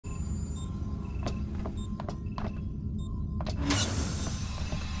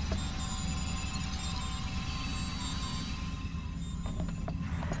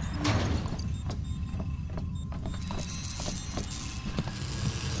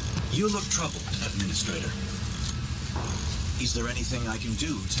You look troubled, Administrator. Is there anything I can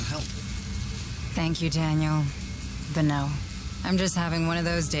do to help? Thank you, Daniel. But no. I'm just having one of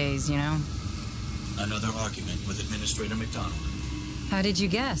those days, you know? Another argument with Administrator McDonald. How did you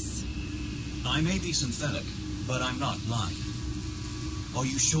guess? I may be synthetic, but I'm not lying. Are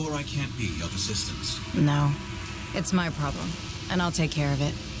you sure I can't be of assistance? No. It's my problem, and I'll take care of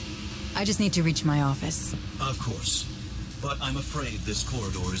it. I just need to reach my office. Of course. But I'm afraid this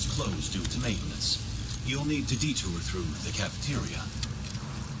corridor is closed due to maintenance. You'll need to detour through the cafeteria.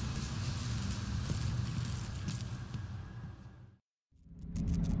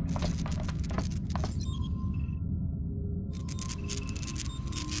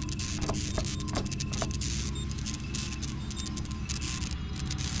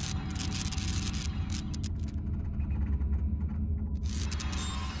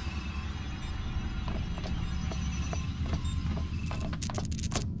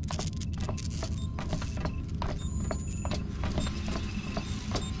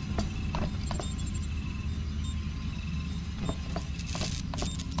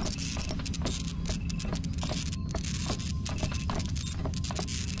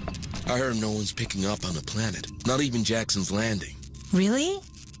 I heard no one's picking up on the planet. Not even Jackson's Landing. Really?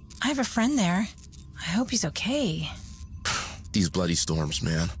 I have a friend there. I hope he's okay. These bloody storms,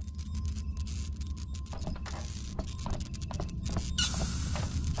 man.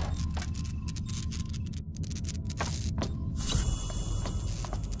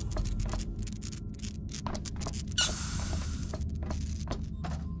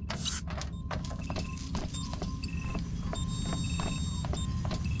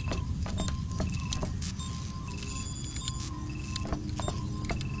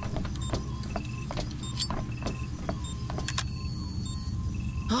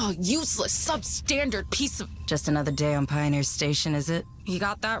 Oh, useless, substandard piece of... Just another day on Pioneer Station, is it? You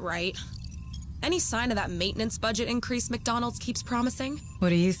got that right. Any sign of that maintenance budget increase McDonald's keeps promising? What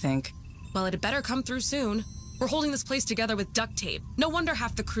do you think? Well, it'd better come through soon. We're holding this place together with duct tape. No wonder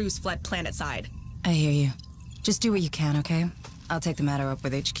half the crews fled planetside. I hear you. Just do what you can, okay? I'll take the matter up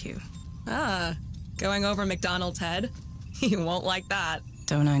with HQ. Ah, going over McDonald's head? You won't like that.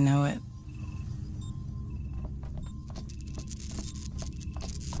 Don't I know it?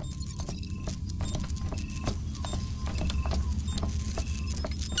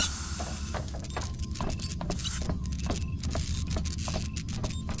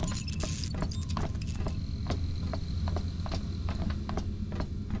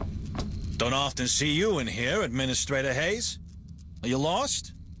 Don't often see you in here, Administrator Hayes. Are you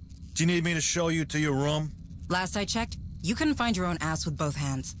lost? Do you need me to show you to your room? Last I checked, you couldn't find your own ass with both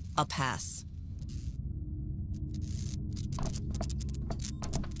hands. I'll pass.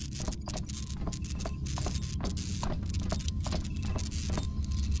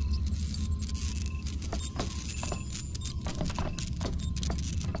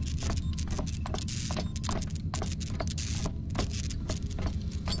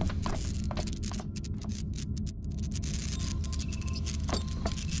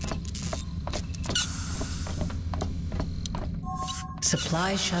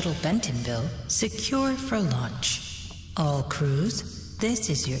 Supply shuttle Bentonville secure for launch. All crews, this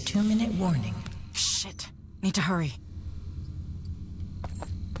is your 2-minute warning. Shit. Need to hurry.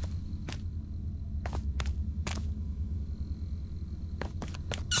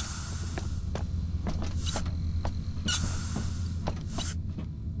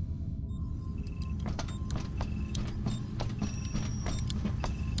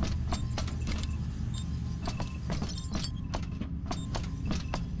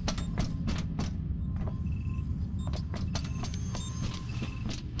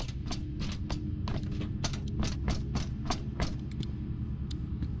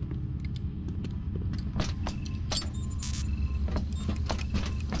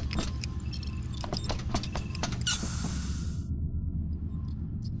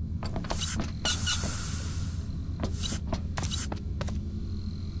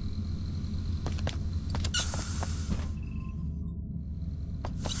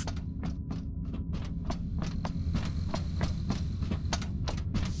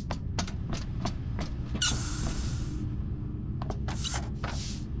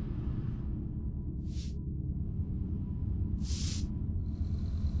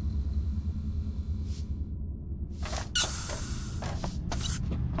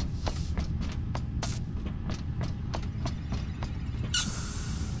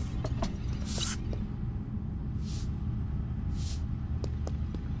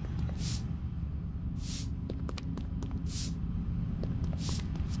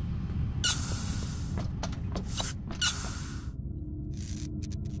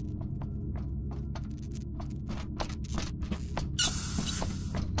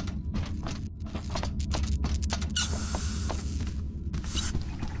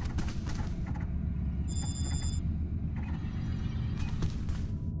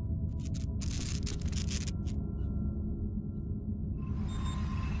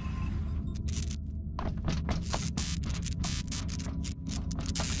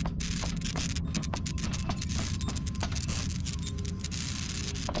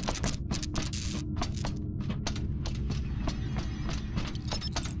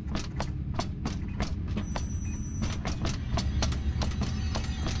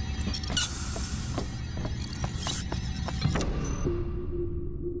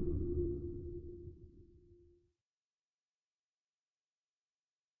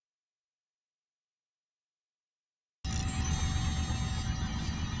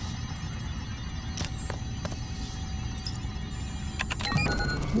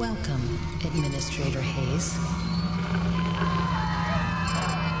 Welcome, Administrator Hayes.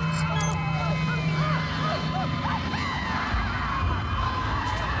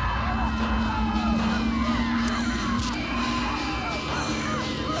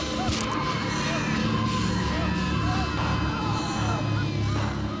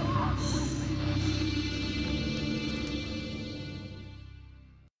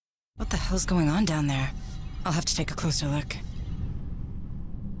 What the hell's going on down there? I'll have to take a closer look.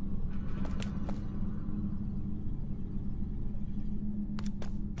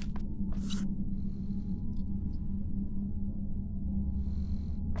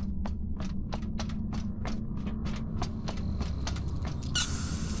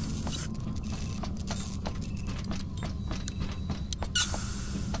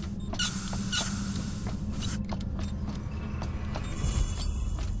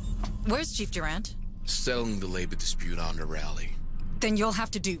 Where's Chief Durant? Settling the labor dispute on the rally. Then you'll have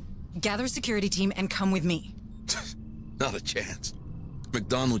to gather a security team and come with me. Not a chance.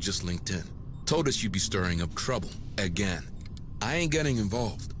 McDonald just linked in. Told us you'd be stirring up trouble. Again. I ain't getting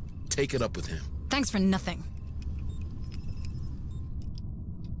involved. Take it up with him. Thanks for nothing.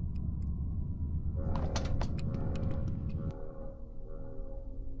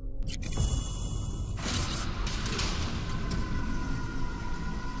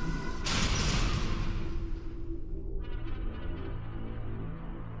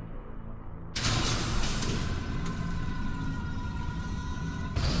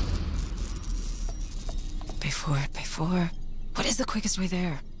 Before. What is the quickest way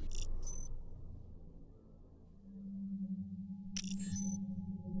there?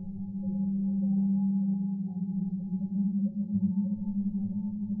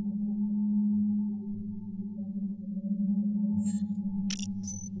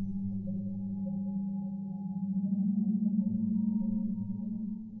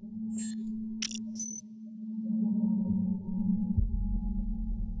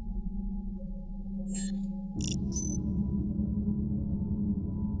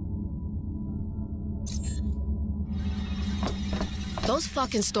 Those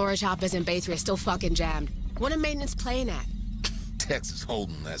fucking storage hoppers in Bay 3 are still fucking jammed. What are maintenance playing at? Texas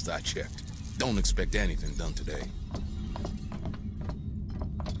Hold'em, last I checked. Don't expect anything done today.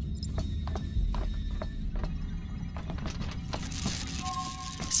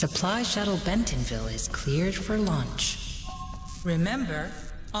 Supply shuttle Bentonville is cleared for launch. Remember,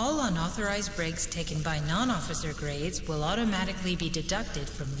 all unauthorized breaks taken by non-officer grades will automatically be deducted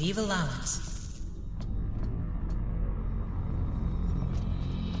from leave allowance.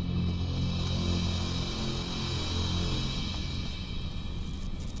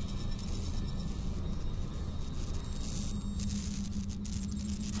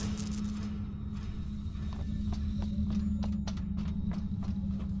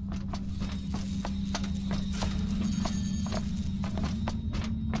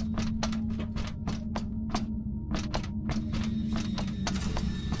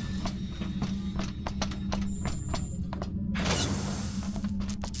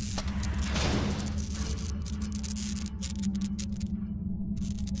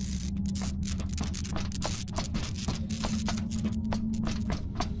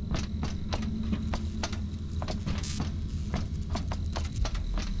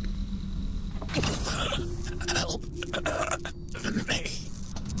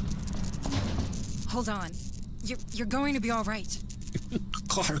 Hold on. You're going to be all right.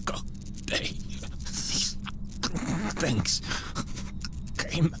 Cargo bay. Things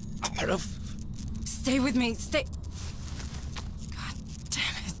came out of... Stay with me. Stay... God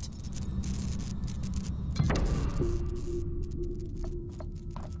damn it.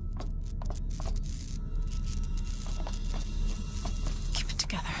 Keep it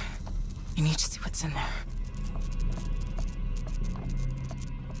together. You need to see what's in there.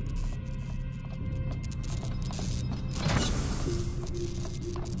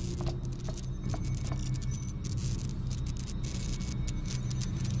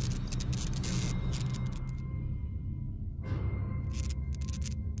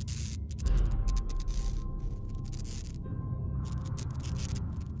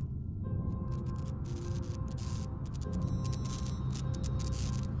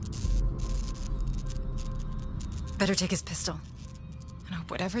 Better take his pistol. And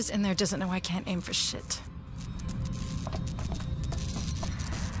hope whatever's in there doesn't know I can't aim for shit.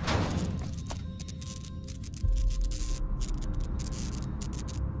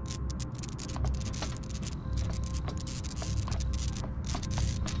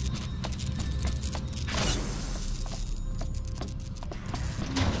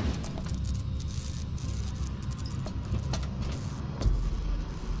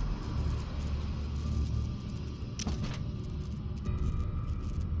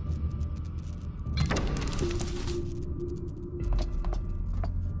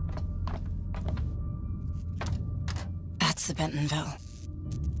 Bentonville.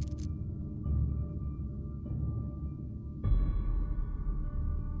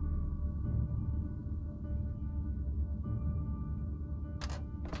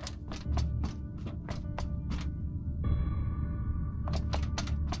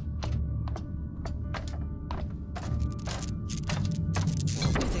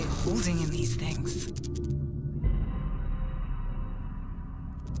 What were they holding in these things?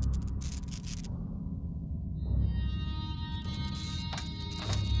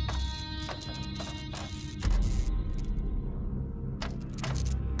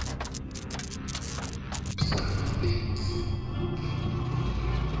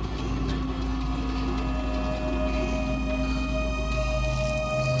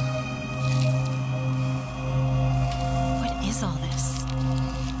 What is all this?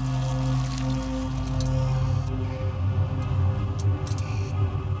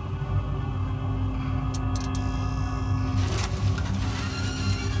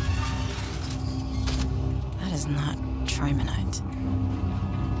 That is not trimonite.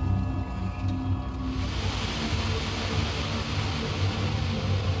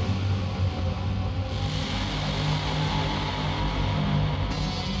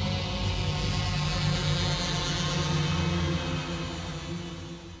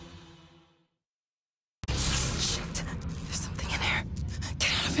 Shit. There's something in here.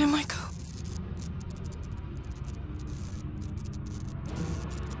 Get out of here, Michael.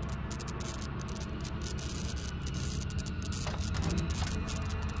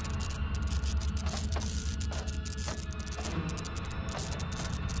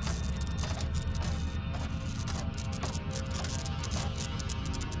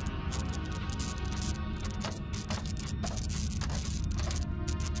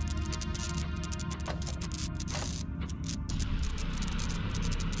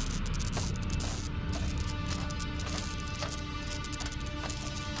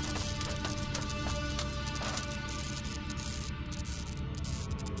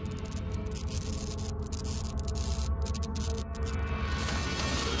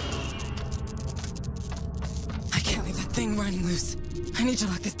 I can't leave that thing running loose. I need to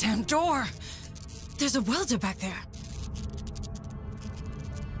lock this damn door. There's a welder back there.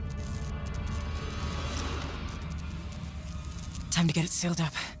 Time to get it sealed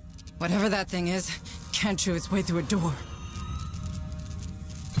up. Whatever that thing is, can't chew its way through a door.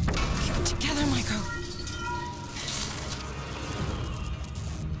 Get it together, Michael.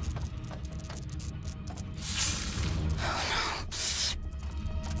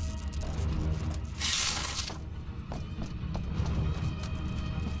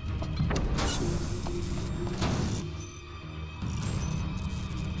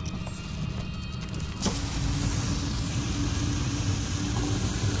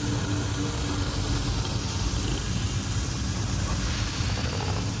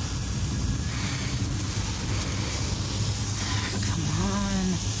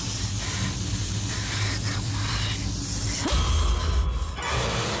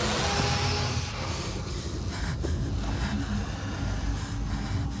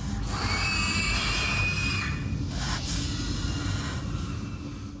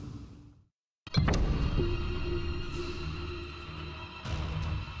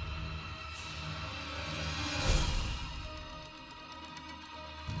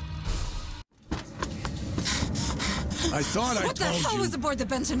 I thought I told you. What the hell was aboard the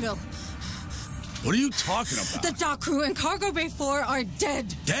Bentonville? What are you talking about? The dock crew and Cargo Bay 4 are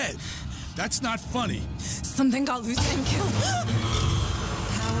dead. Dead? That's not funny. Something got loose and killed.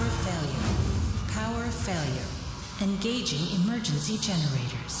 Power failure. Power failure. Engaging emergency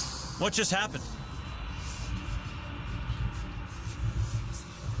generators. What just happened?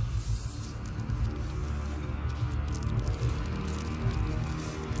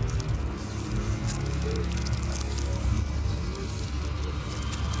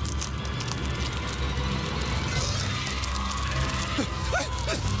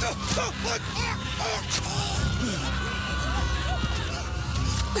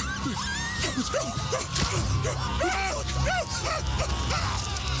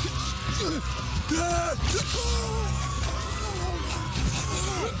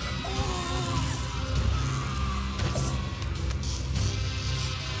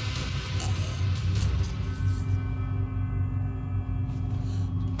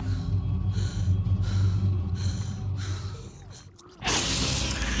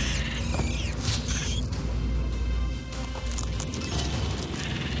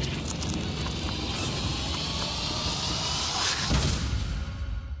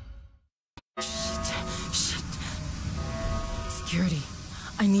 Security.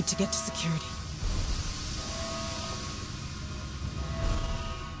 I need to get to security.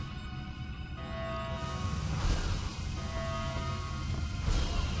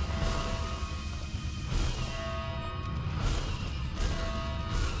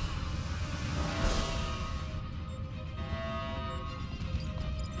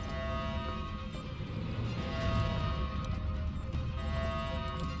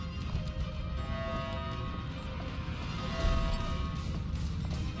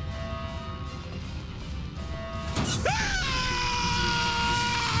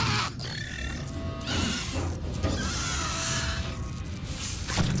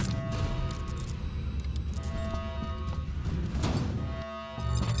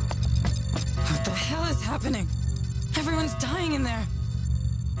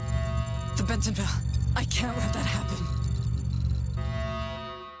 The Bentonville. I can't let that happen.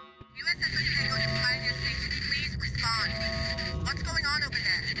 Please respond. What's going on over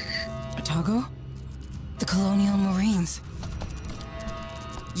there? Otago? The Colonial Marines.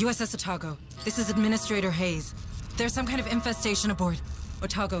 USS Otago. This is Administrator Hayes. There's some kind of infestation aboard.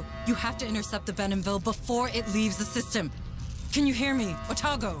 Otago, you have to intercept the Bentonville before it leaves the system. Can you hear me,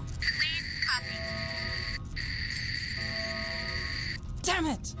 Otago? Please copy. Damn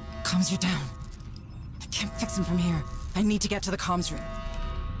it! Comms, you're down. I can't fix him from here. I need to get to the comms room.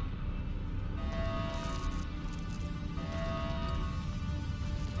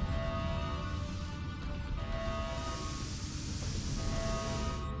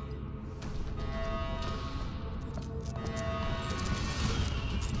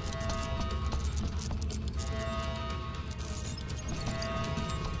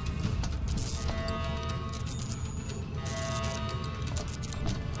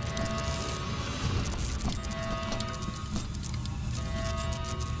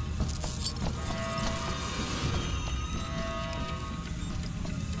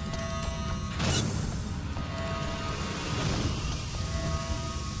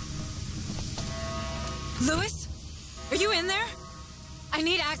 Lewis? Are you in there? I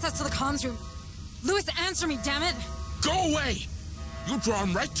need access to the comms room. Lewis, answer me, damn it! Go away! You draw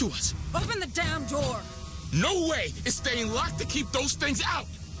him right to us. Open the damn door! No way! It's staying locked to keep those things out!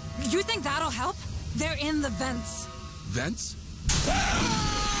 You think that'll help? They're in the vents. Vents?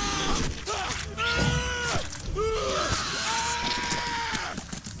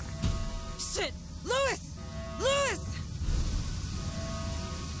 Shit! Lewis! Lewis!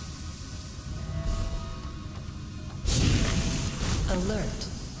 Alert.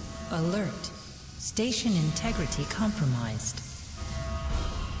 Alert. Station integrity compromised.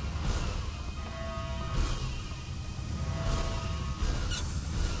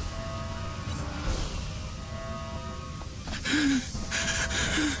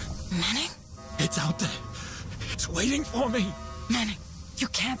 Manning? It's out there. It's waiting for me. Manning, you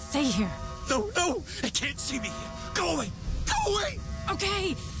can't stay here. No, it can't see me here. Go away. Go away.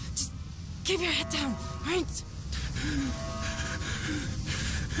 Okay, just keep your head down, right?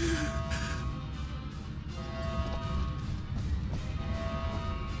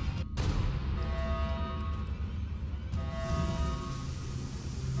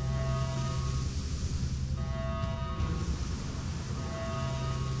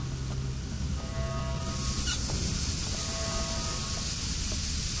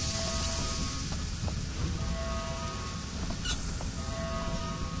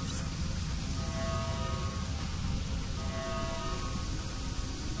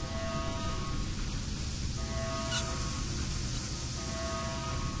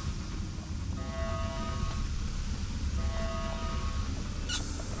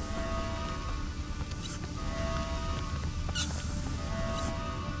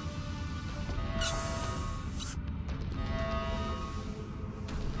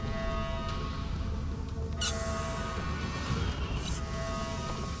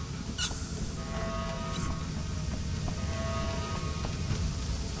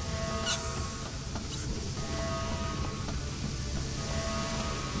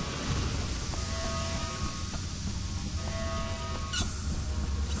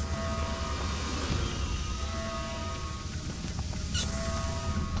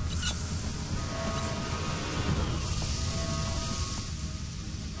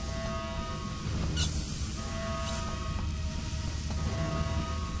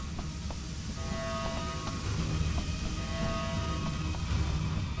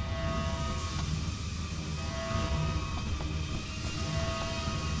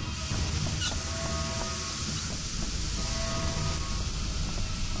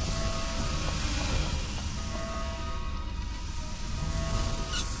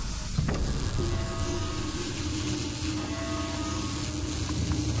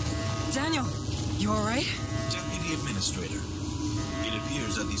 Daniel, you all right? Deputy Administrator, it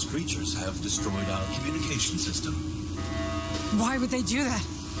appears that these creatures have destroyed our communication system. Why would they do that?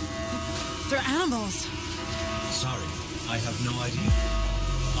 They're animals. Sorry, I have no idea.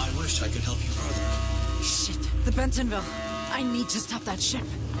 I wish I could help you further. Shit, the Bentonville. I need to stop that ship.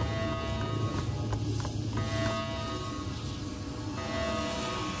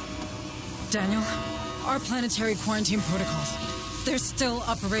 Daniel, our planetary quarantine protocols. They're still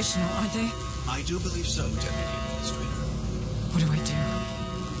operational, aren't they? I do believe so, Deputy Administrator. What do I do?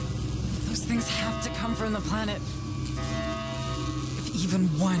 Those things have to come from the planet. If even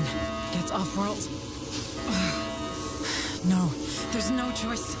one gets off-world. No, there's no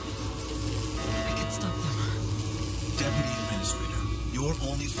choice. I can stop them. Deputy Administrator, You're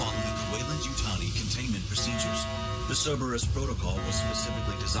only following the Weyland-Yutani containment procedures. The Cerberus protocol was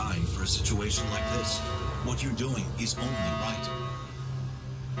specifically designed for a situation like this. What you're doing is only right.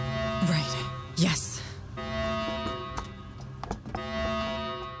 Right. Yes.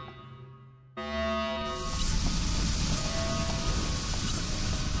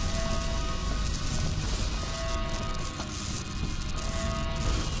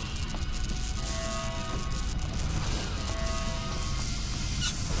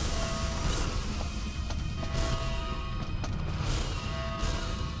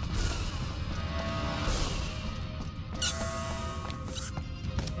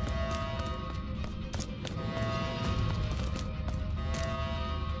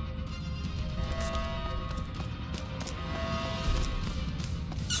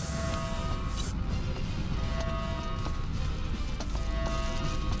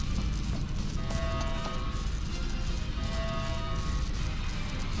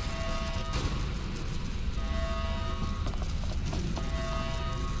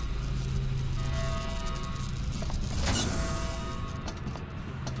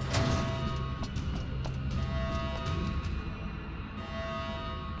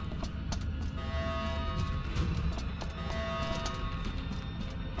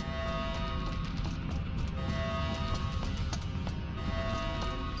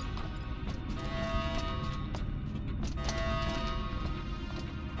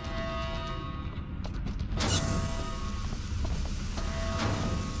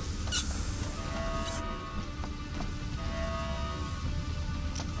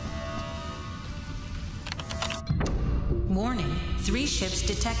 Warning, 3 ships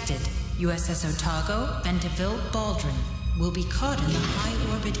detected. USS Otago, Bentonville, Baldwin. Will be caught in the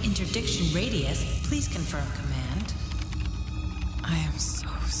high orbit interdiction radius. Please confirm command. I am so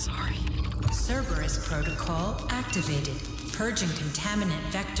sorry. Cerberus protocol activated. Purging contaminant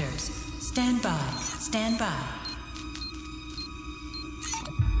vectors. Stand by. Stand by.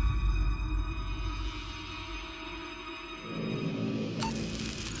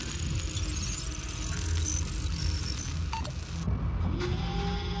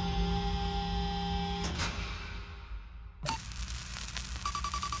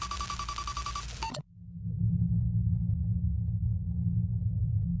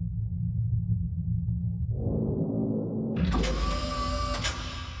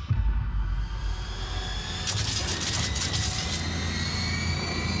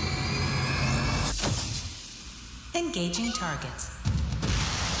 Engaging targets.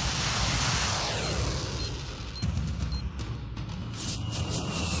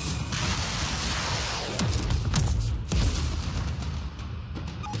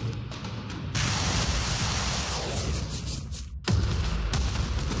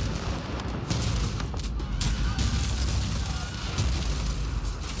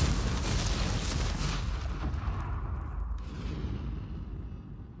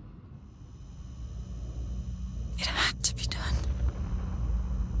 It had to be done.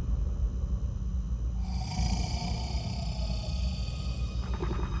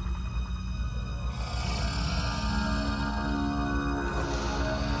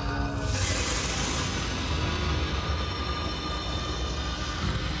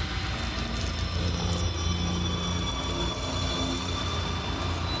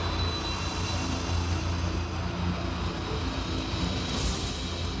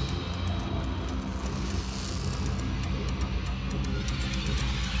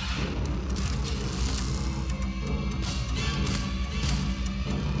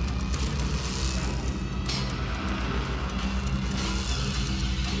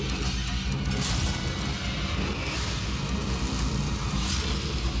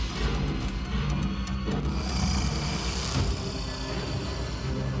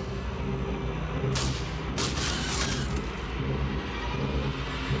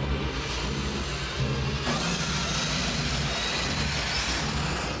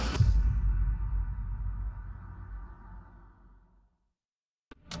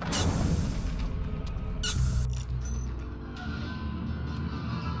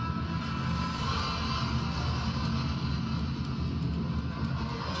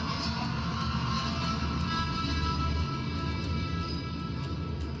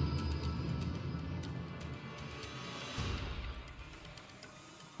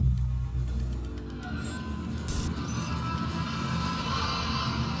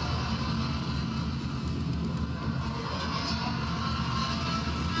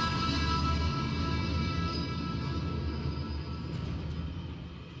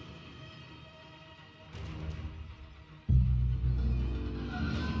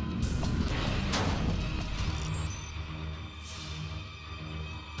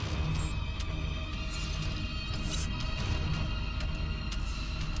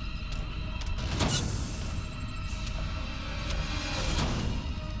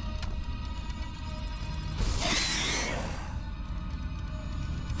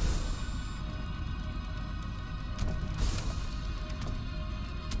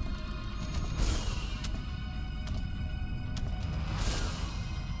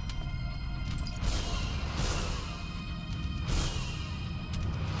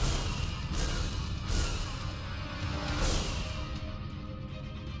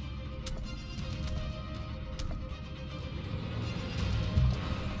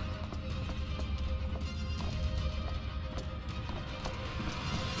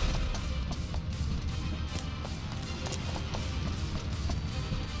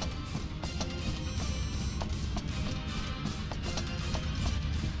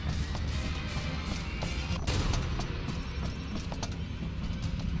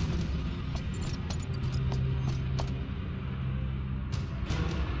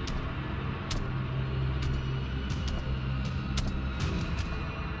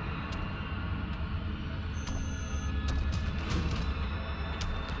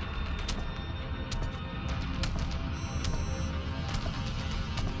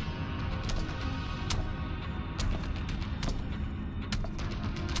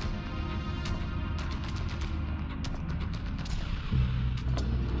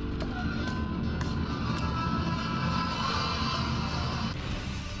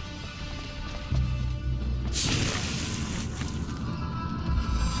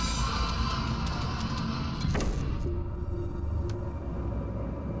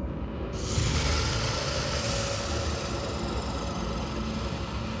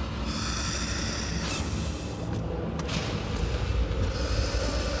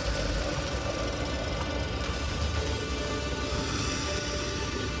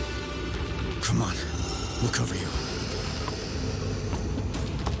 Come on. We'll cover you.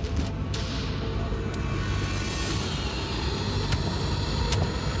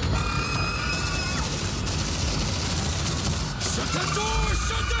 Shut that door!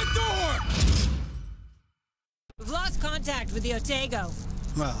 Shut that door! We've lost contact with the Otago.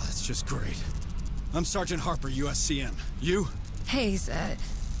 Well, that's just great. I'm Sergeant Harper, USCM. You? Hayes,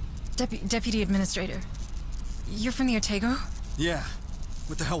 Deputy Administrator. You're from the Otago? Yeah.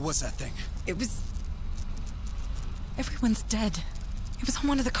 What the hell was that thing? It was... Everyone's dead. It was on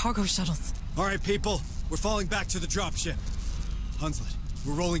one of the cargo shuttles. All right, people. We're falling back to the dropship. Hunslet,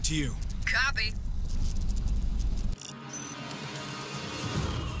 we're rolling to you. Copy.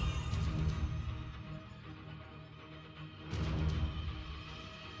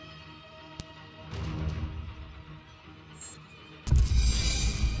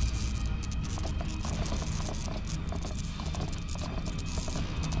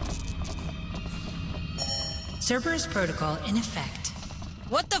 Cerberus Protocol in effect.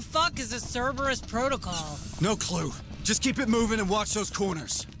 What the fuck is a Cerberus Protocol? No clue. Just keep it moving and watch those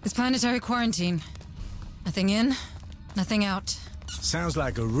corners. It's planetary quarantine. Nothing in, nothing out. Sounds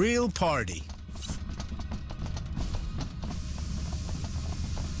like a real party.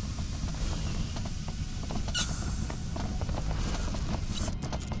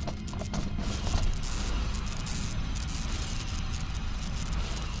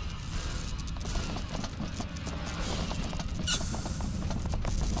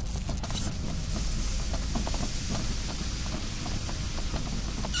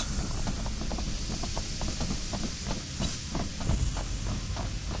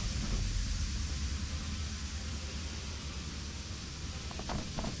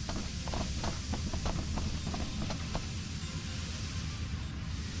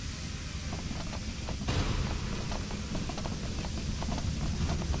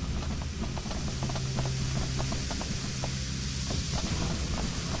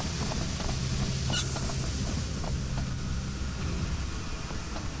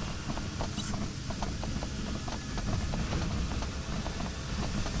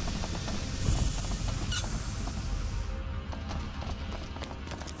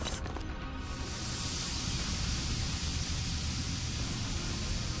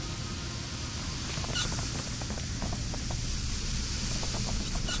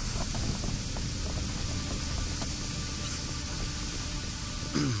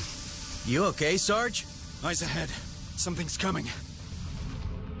 You okay, Sarge? Eyes ahead. Something's coming.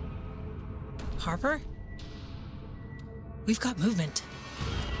 Harper? We've got movement.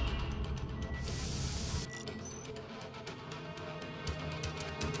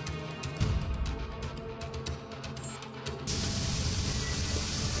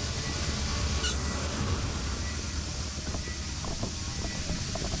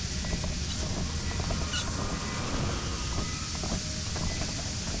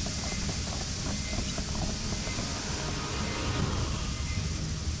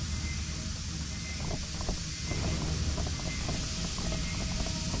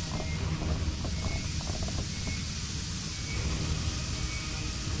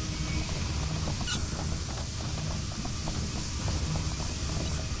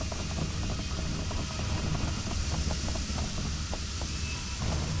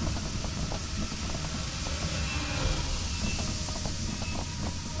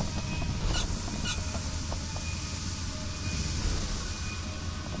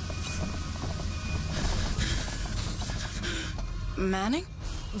 Manning?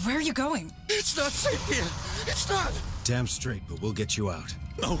 Where are you going? It's not safe here. It's not. Damn straight, but we'll get you out.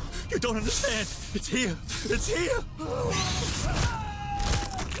 No, you don't understand. It's here. It's here.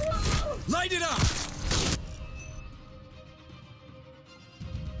 Light it up!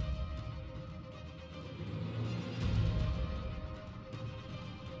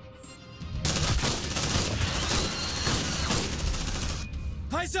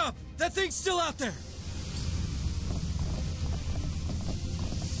 Eyes up! That thing's still out there!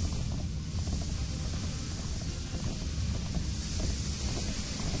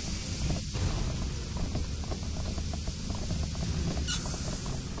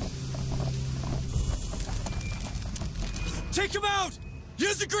 Take him out!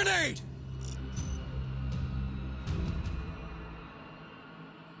 Use a grenade!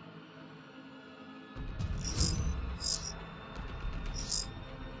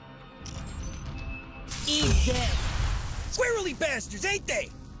 Eat them! Squirrely bastards, ain't they?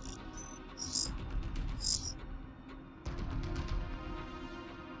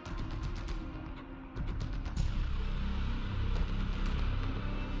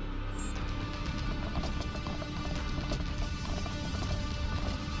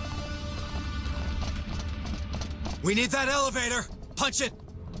 We need that elevator! Punch it!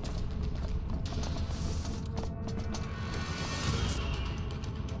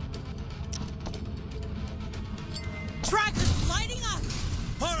 Tracker's lighting up!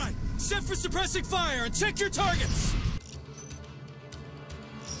 Alright, set for suppressing fire and check your targets!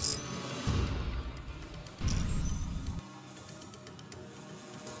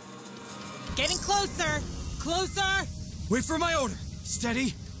 Getting closer! Closer! Wait for my order!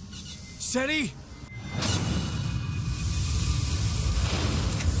 Steady! Steady!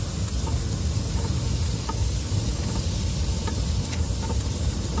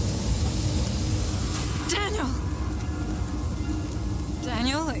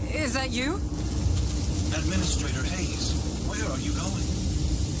 Daniel, is that you? Administrator Hayes, where are you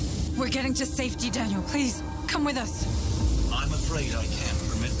going? We're getting to safety, Daniel. Please, come with us. I'm afraid I can't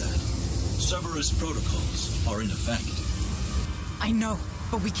permit that. Cerberus protocols are in effect. I know,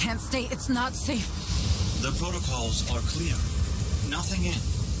 but we can't stay. It's not safe. The protocols are clear. Nothing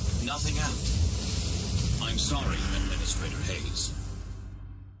in, nothing out. I'm sorry, Administrator Hayes.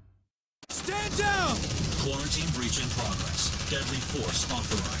 Stand down! Quarantine breach in progress. Deadly force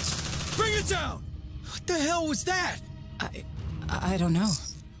authorized. Bring it down! What the hell was that? I don't know.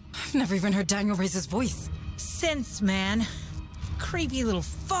 I've never even heard Daniel raise his voice. Synths, man. Creepy little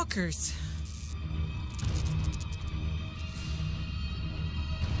fuckers.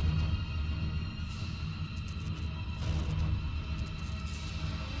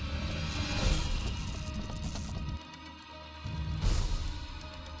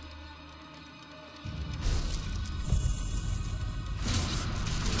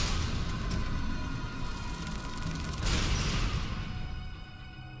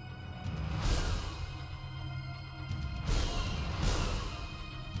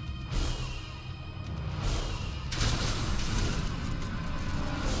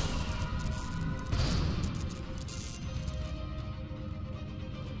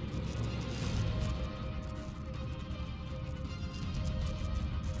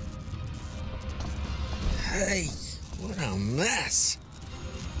 Hey, what a mess.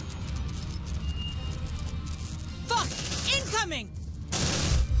 Fuck! Incoming!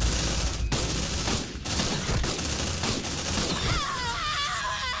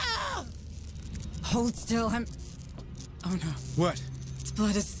 Hold still, I'm... Oh no. What? Its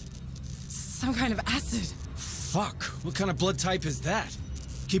blood is... some kind of acid. Fuck, what kind of blood type is that?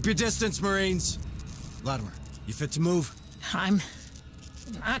 Keep your distance, Marines. Latimer, you fit to move? I'm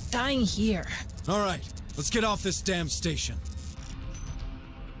not dying here. All right, let's get off this damn station.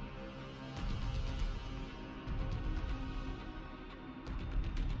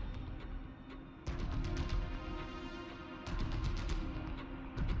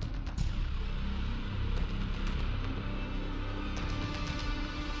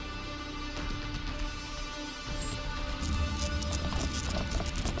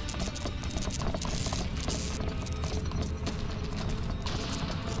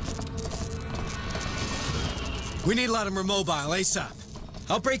 We need Latimer mobile, ASAP.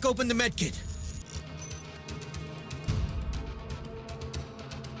 I'll break open the medkit.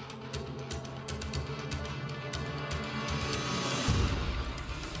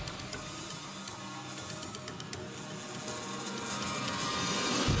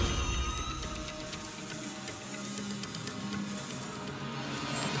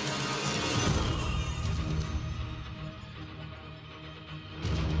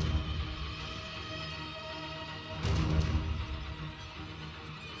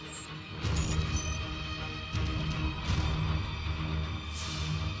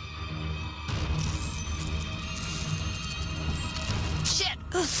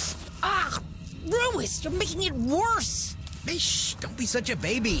 Ruiz, you're making it worse! Hey, shh, don't be such a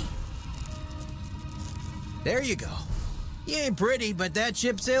baby. There you go. You ain't pretty, but that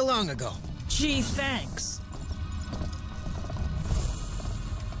ship sailed long ago. Gee, thanks.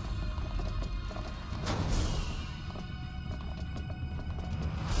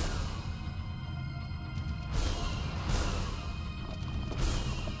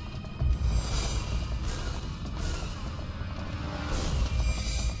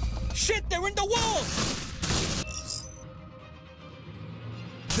 Shit, they're in the wall!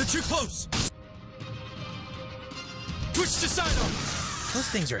 They're too close! Switch to sidearms! Those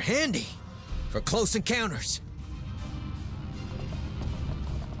things are handy for close encounters.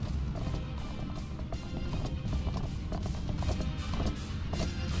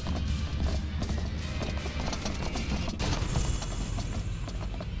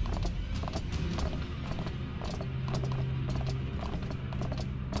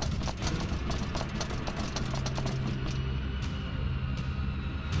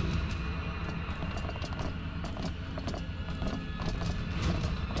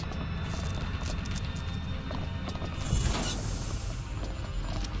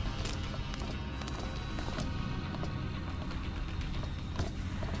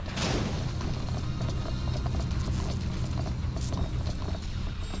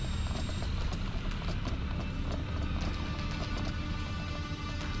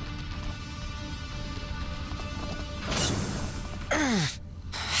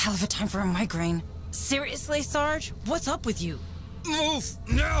 hell of a time for a migraine. Seriously, Sarge? What's up with you? Move!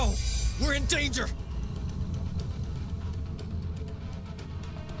 Now! We're in danger!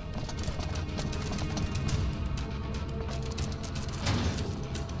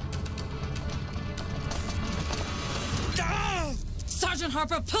 Ah! Sergeant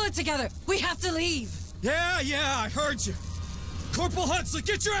Harper, pull it together! We have to leave! Yeah, I heard you. Corporal Hunslet,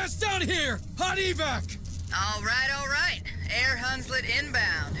 get your ass down here! Hot evac! All right. Air Hunslet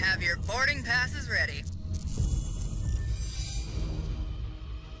inbound. Have your boarding passes ready.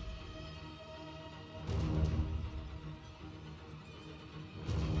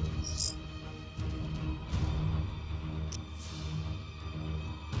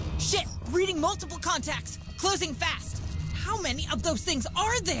 Shit! Reading multiple contacts! Closing fast! How many of those things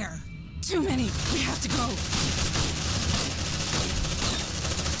are there? Too many. We have to go.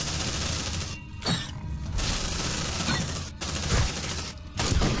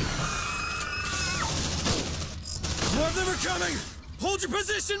 More of them are coming! Hold your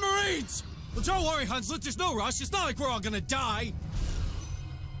position, Marines! Well, don't worry, Hunslet. There's no rush. It's not like we're all gonna die.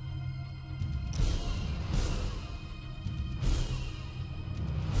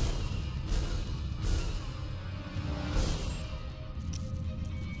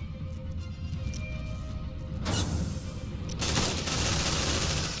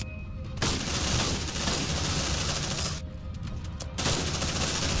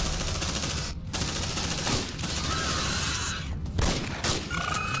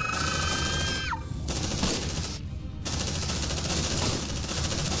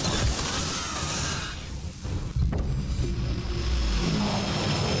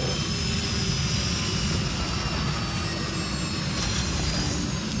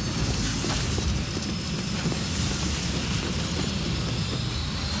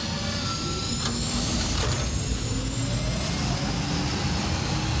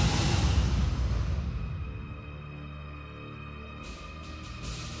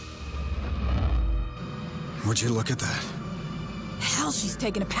 Would you look at that? Hell, she's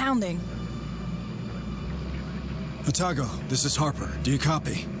taking a pounding. Otago, this is Harper. Do you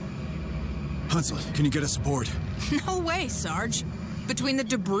copy? Hunslet, can you get us aboard? No way, Sarge. Between the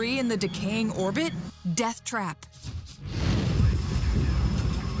debris and the decaying orbit, death trap.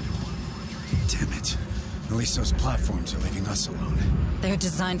 Damn it. At least those platforms are leaving us alone. They're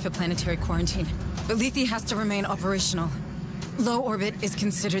designed for planetary quarantine, but Lethe has to remain operational. Low orbit is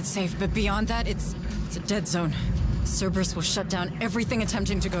considered safe, but beyond that, it's a dead zone. Cerberus will shut down everything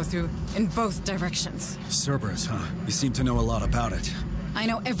attempting to go through in both directions. Cerberus, huh? You seem to know a lot about it. I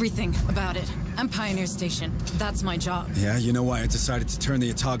know everything about it. I'm Pioneer Station. That's my job. Yeah, you know why I decided to turn the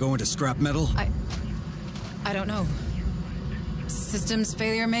Otago into scrap metal? I don't know. Systems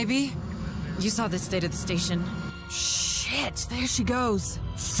failure, maybe? You saw the state of the station. Shit, there she goes.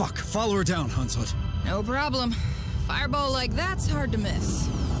 Fuck, follow her down, Hunslet. No problem. Fireball like that's hard to miss.